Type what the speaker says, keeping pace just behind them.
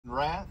and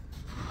wrath.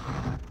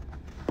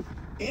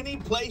 Any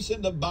place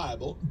in the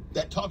Bible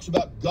that talks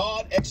about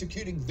God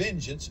executing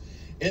vengeance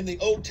in the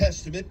Old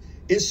Testament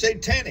is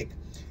satanic.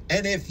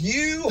 And if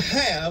you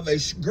have a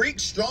Greek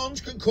Strong's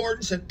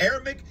Concordance in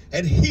Aramaic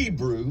and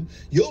Hebrew,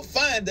 you'll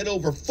find that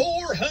over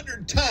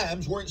 400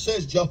 times where it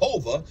says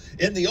Jehovah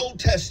in the Old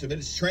Testament,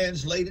 it's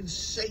translated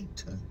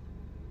Satan.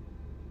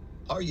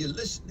 Are you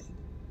listening?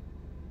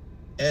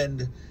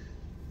 And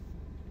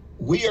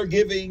we are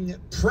giving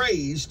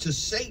praise to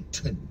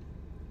Satan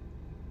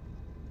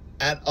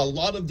at a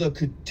lot of the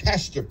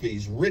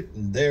catastrophes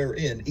written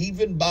therein,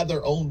 even by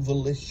their own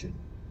volition.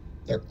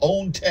 Their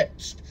own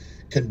text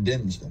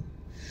condemns them.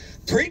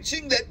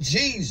 Preaching that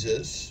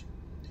Jesus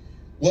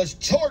was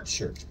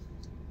tortured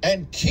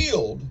and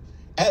killed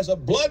as a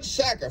blood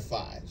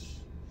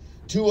sacrifice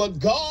to a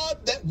God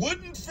that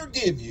wouldn't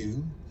forgive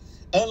you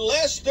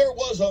unless there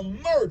was a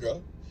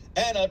murder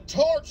and a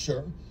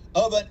torture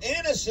of an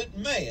innocent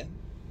man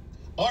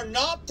are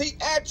not the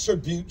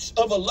attributes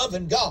of a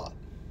loving God,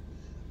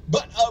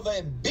 but of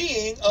a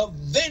being of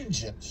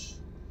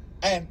vengeance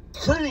and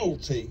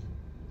cruelty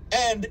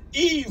and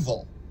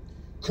evil.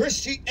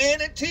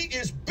 Christianity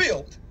is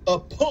built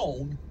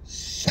upon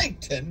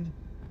Satan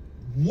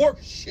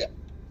worship.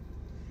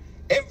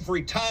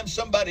 Every time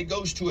somebody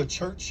goes to a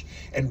church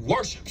and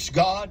worships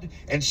God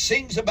and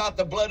sings about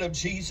the blood of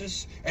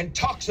Jesus and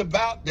talks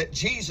about that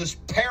Jesus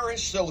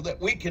perished so that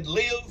we could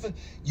live,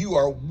 you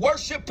are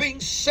worshiping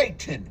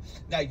Satan.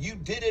 Now, you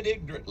did it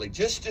ignorantly,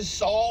 just as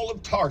Saul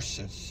of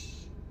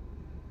Tarsus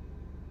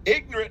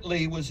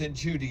ignorantly was in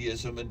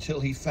Judaism until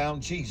he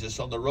found Jesus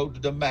on the road to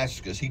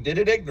Damascus. He did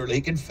it ignorantly.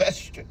 He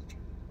confessed it.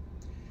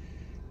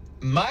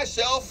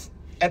 Myself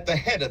at the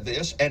head of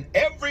this, and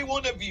every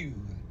one of you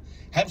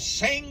have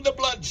sang the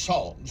blood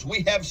songs.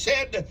 We have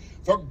said,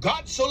 for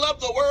God so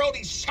loved the world,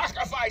 he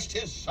sacrificed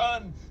his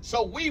son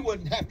so we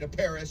wouldn't have to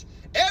perish.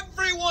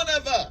 Every one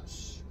of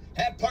us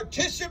have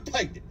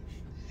participated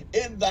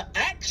in the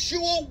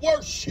actual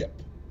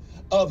worship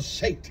of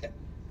Satan.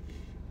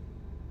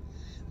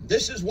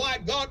 This is why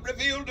God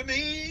revealed to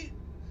me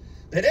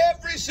that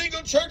every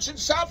single church in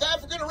South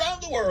Africa and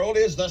around the world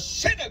is the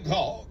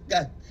synagogue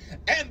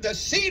and the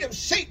seat of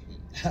Satan.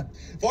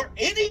 For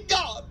any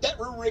God that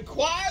will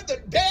require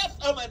the death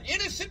of an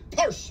innocent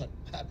person,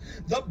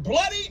 the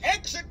bloody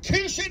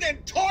execution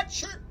and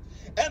torture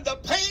and the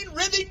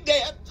pain-writhing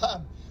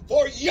death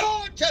for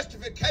your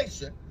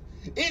justification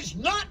is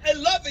not a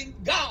loving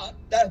God,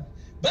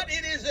 but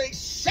it is a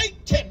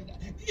Satan.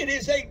 It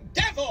is a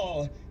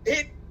devil.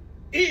 It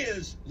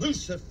is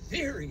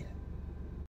Luciferian.